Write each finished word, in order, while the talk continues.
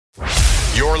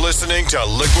You're listening to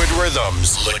Liquid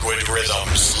Rhythms. Liquid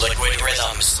Rhythms. Liquid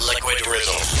Rhythms. Liquid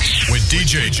Rhythms. With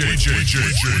DJ Kendall.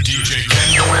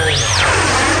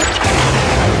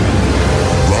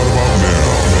 Right about now,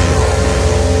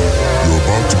 you're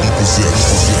about to be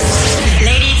possessed.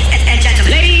 Ladies and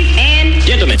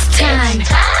gentlemen. It's time. Put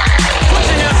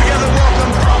your hands together,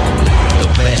 welcome. The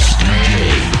best DJ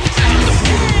in the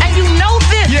world. And you know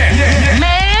this,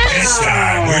 man. This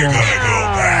time we're gonna go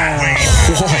back.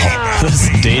 This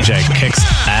DJ kicks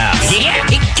ass. Yeah,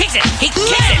 he kicks it. He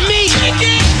kicks it. Me kick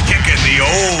it. Kicking the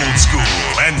old school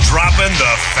and dropping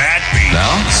the fat beat.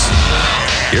 Now,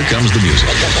 here comes the music.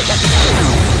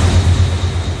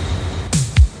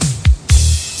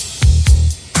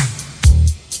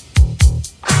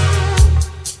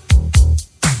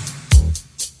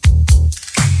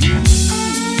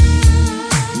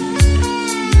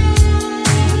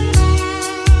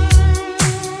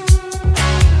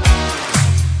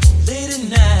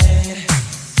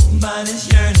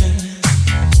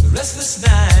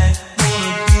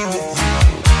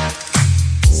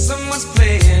 Someone's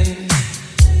playing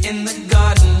in the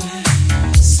garden.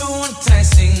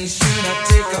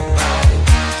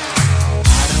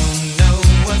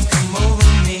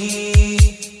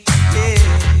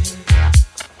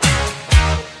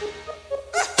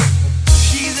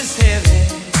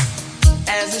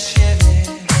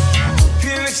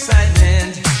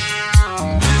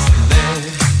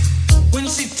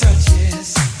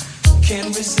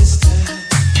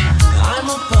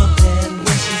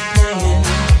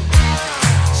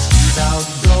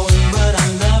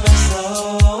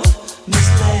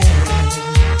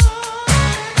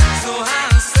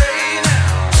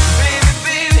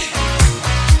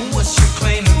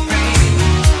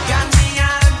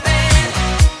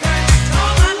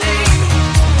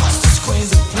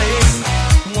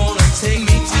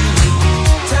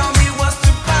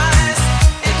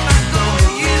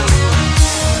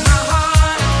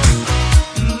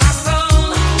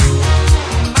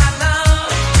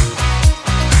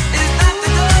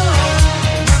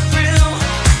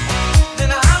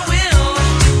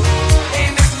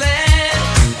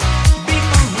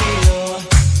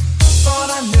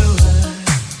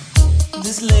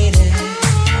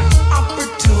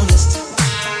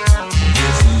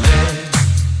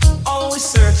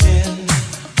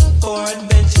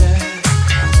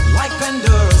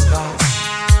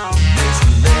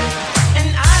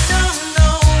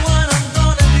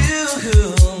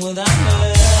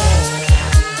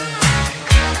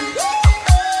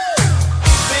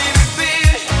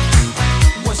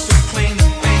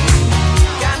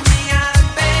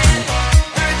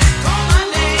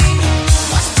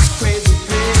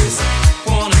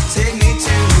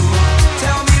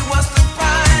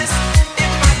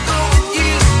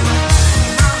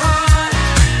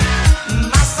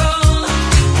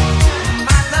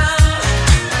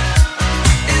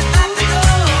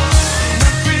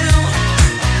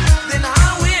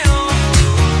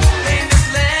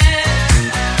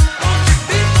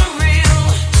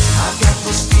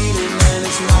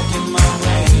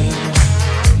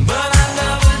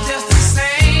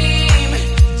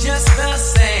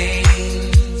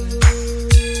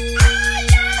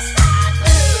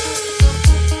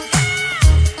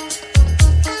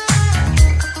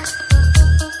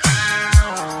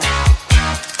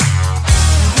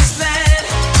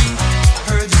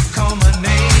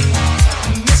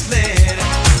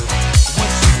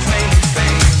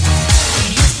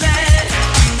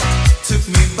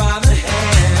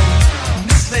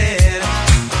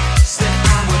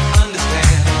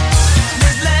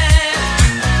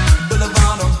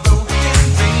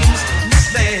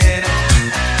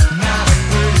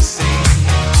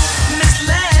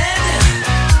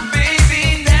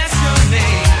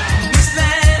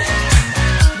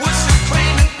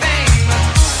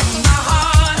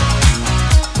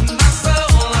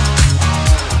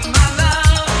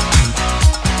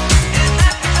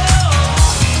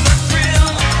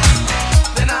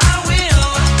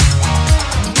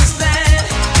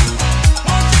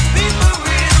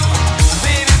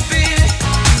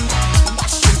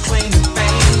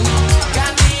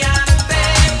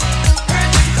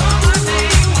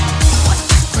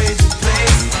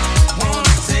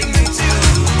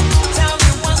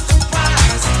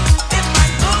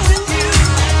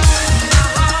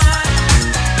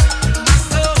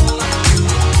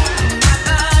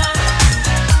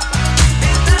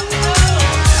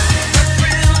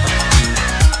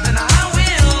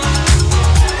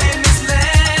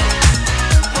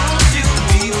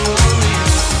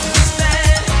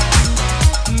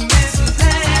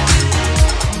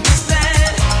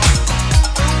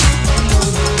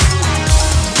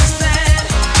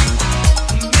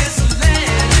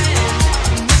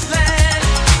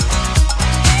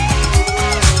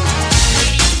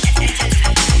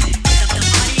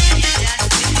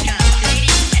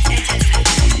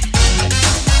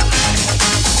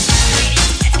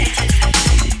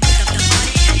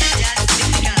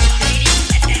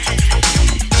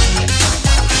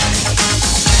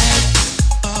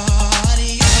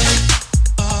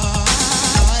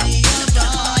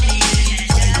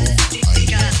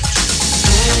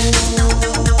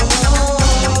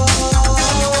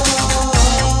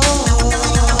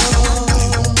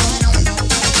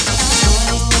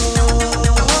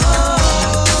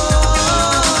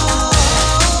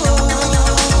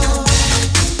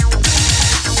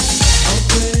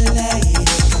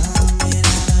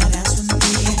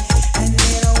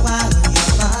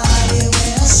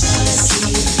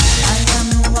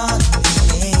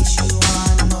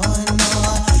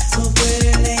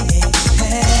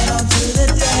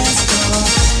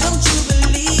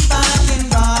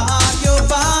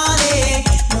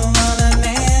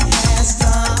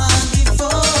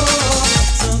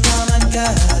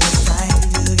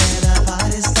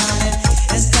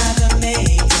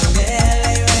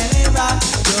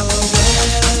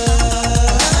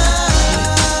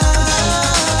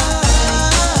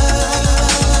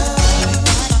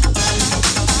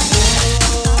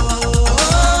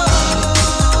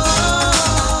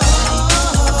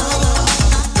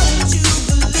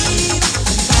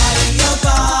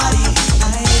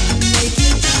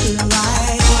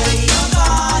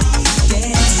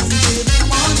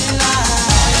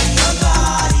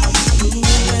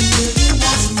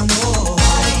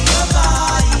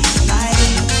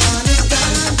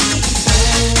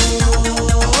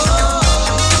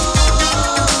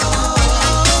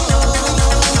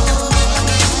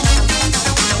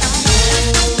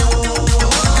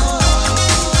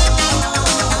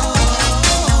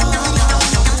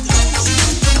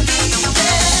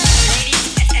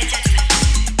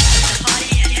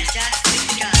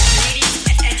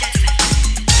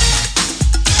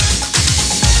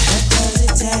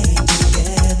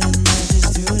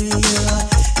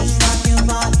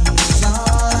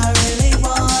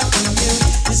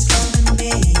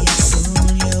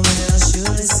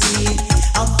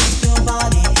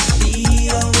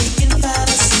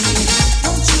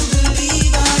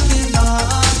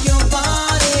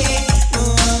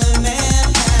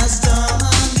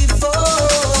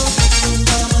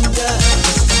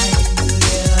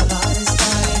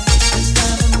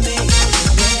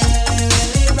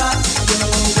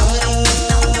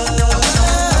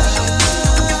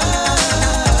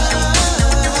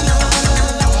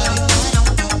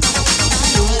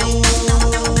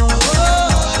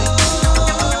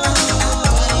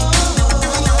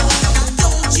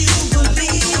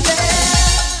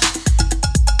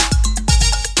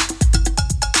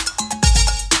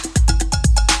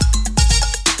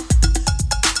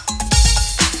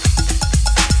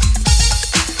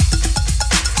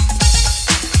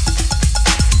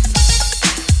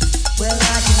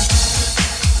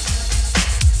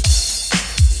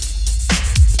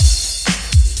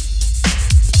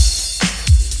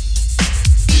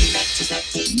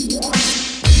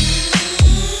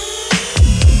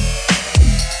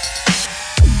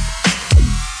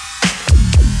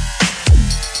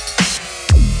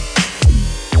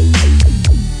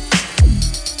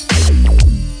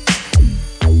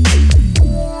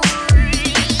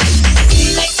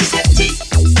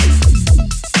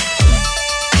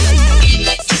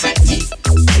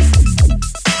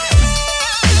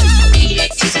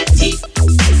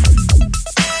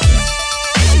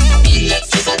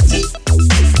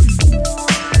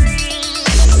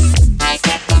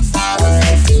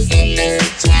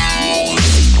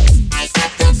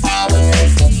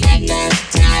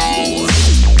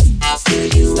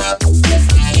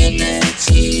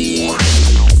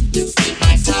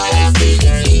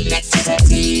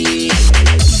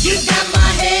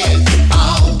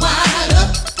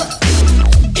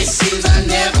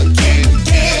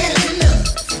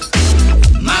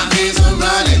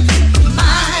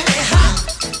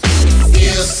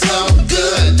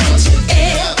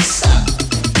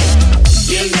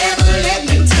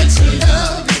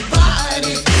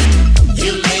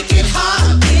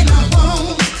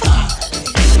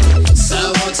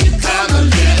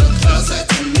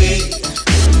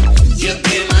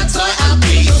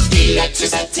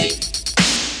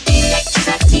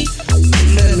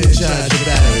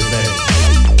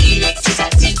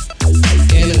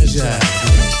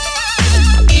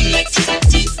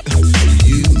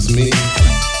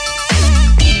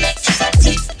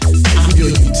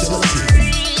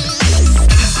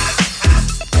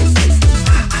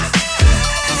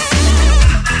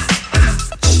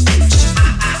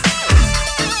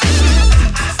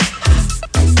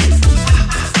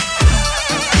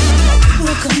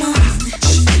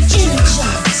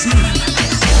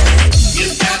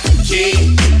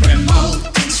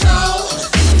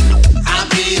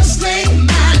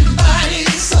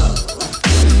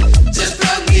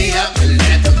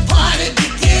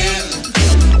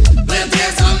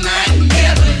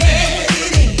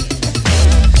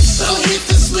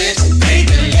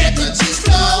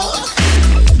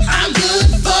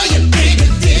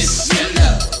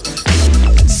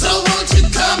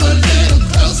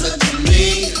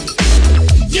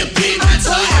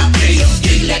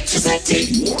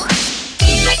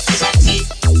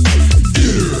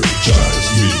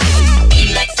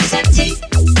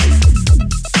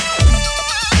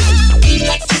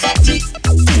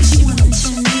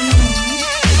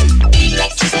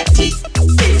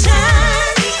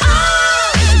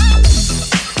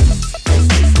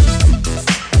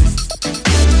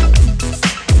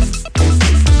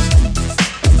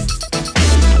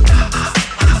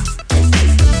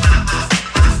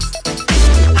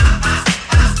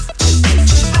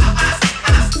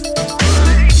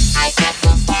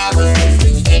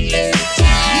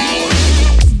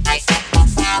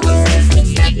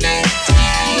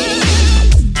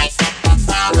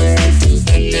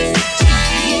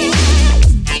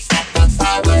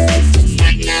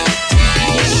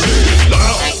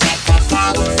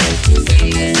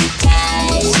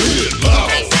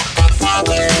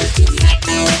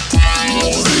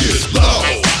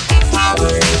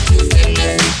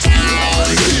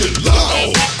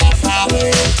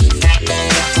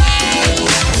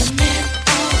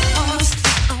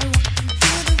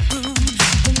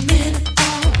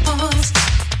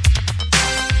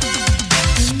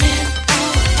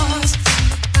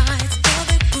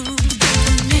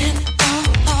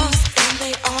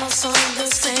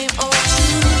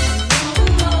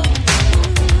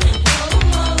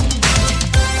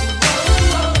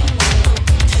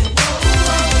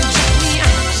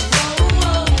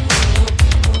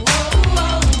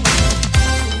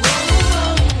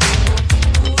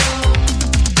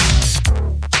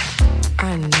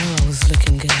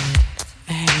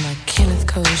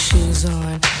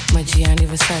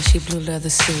 leather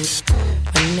suit.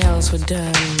 My nails were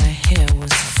done, my hair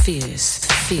was fierce.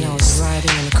 I was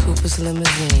riding in a Cooper's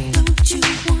limousine. Don't you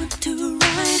want to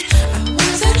ride? I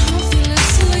was at home feeling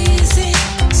so easy,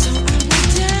 so I went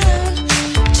down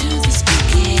to the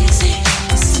speakeasy.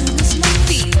 As soon as my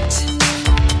feet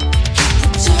hit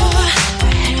the door,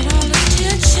 I had all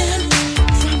attention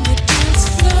from the dance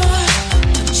floor.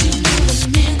 Don't you know the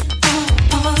men all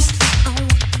paused? I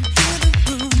walked into the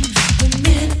room. The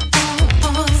men all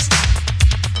paused.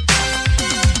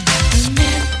 The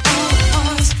men all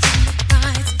paused.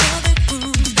 Rides for the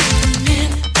grooms. The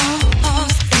men all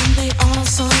paused, and they all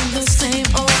sung the same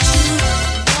old tune.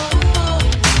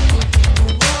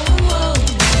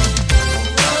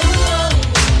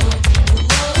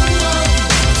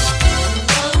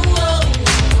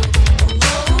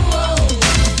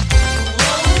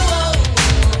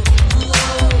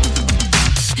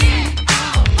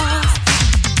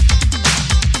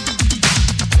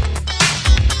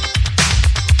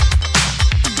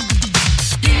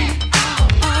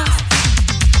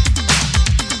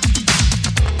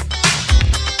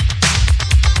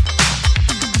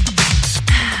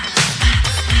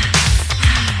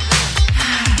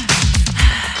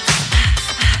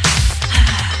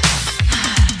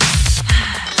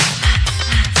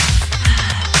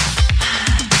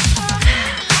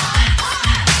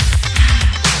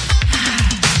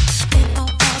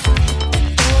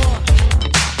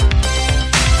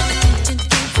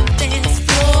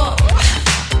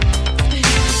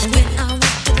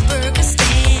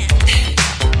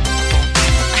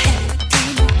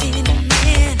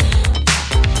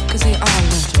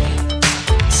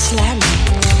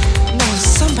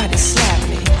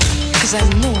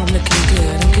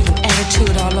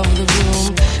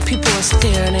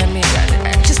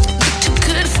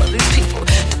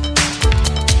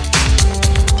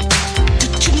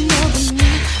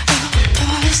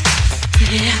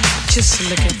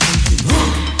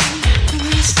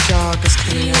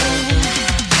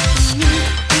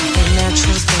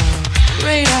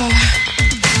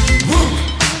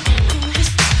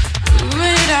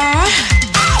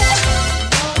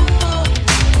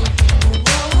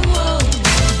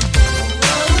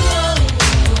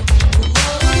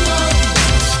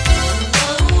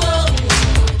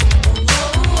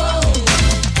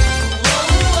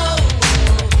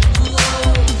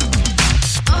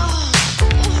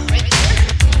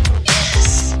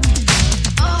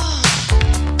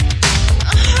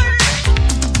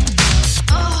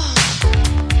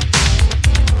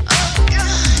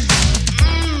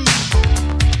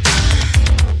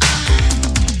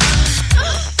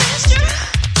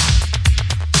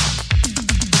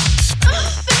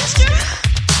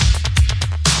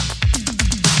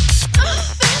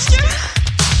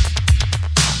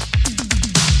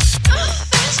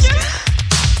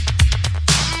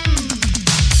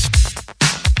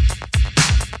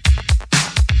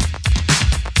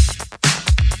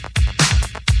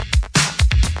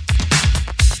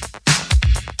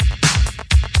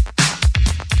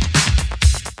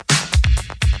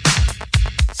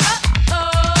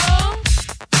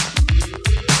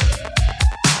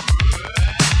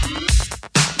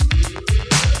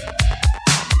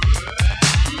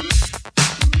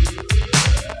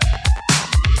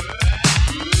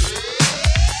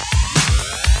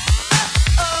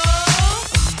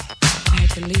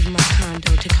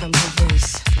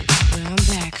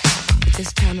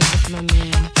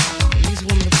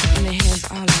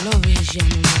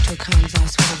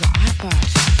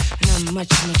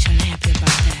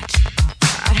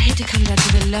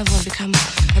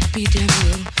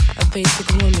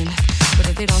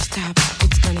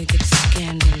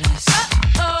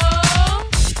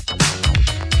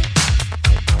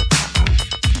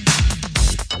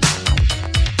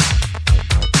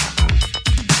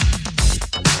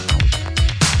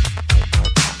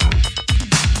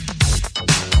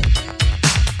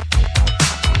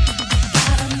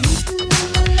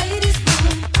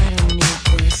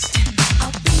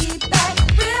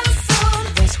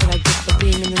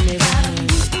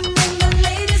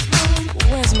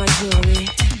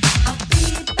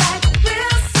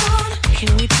 Can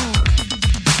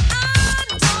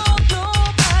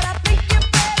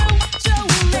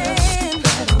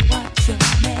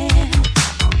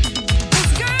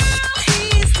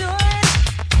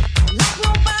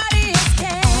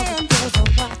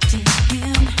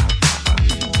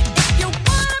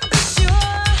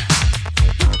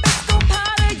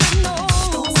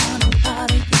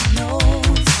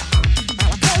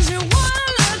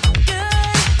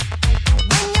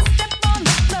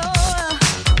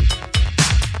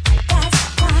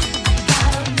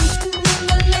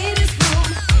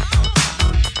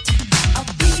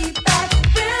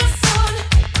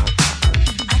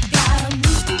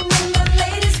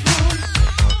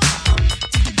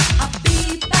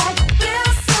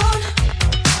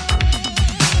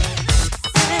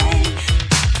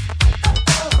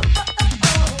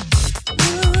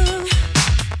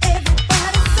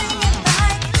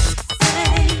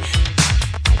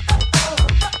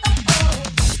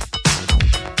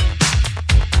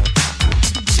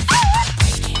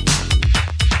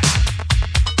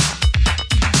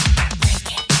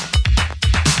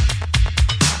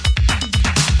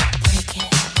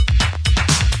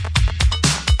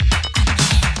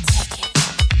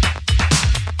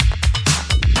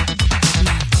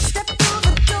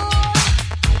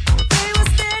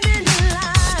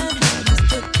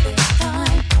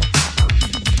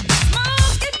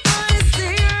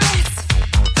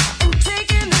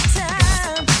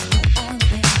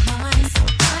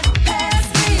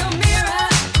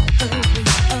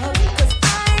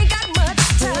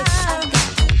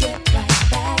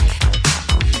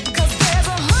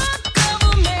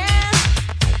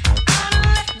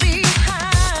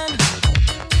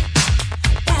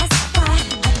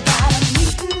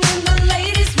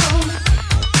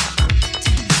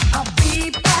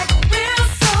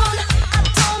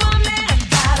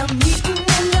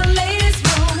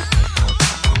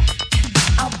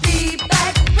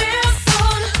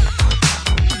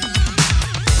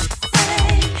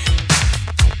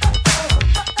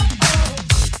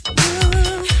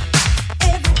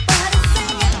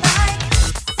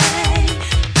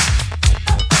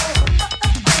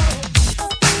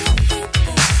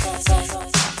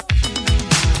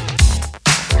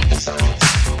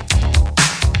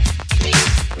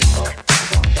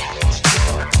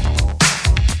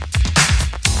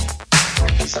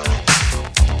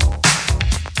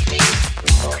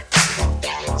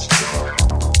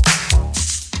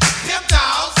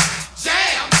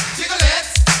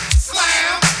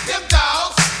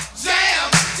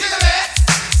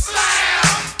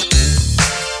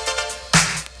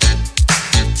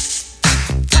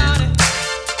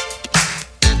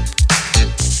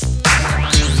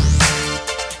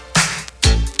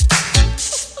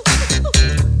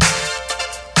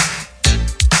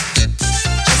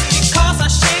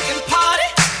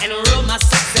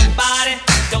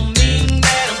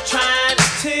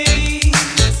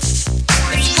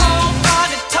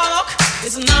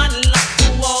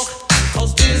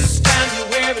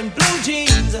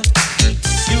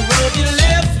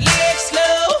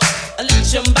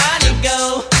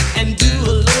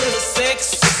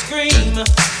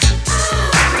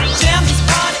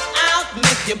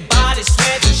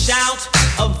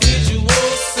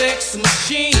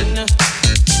We're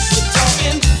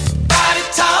talking body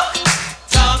talk,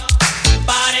 talk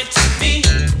body to me,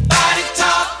 body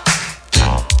talk.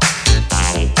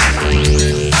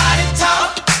 Body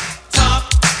talk, talk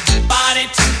body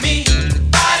to me,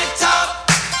 body talk.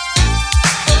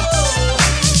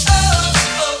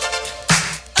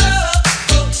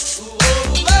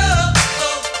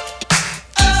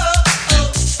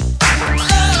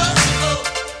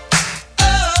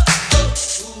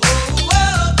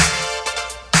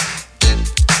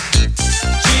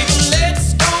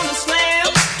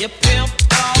 You pimp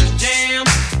dog jam,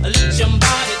 let your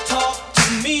body talk to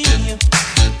me.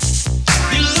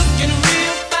 You're looking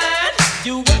real fine,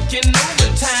 you're working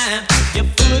overtime, you're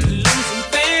footloose and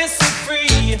fancy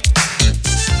free.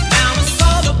 Now it's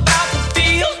all about the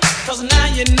feel, 'cause now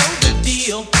you know the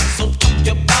deal. So put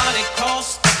your body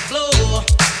across the floor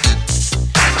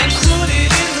and put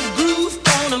it in the groove,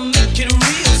 gonna make it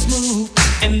real smooth,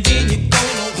 and then you're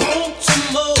gonna want some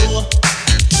more.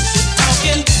 We're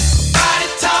talking body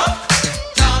talk,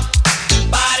 talk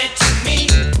body to me,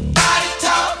 body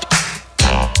talk.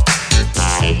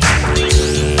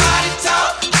 Body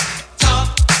talk, talk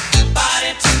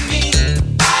body to me,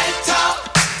 body talk.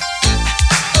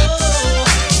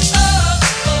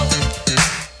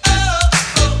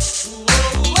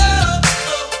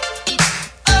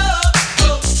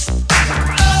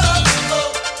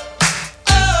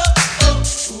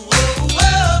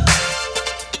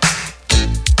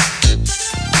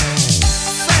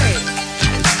 Say,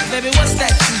 baby, what's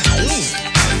that you doing?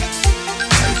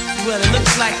 Well, it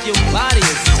looks like your body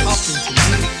is talking to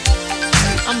me.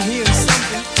 I'm hearing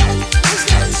something. What's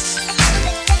that?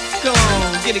 Go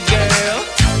on, get it,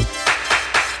 girl.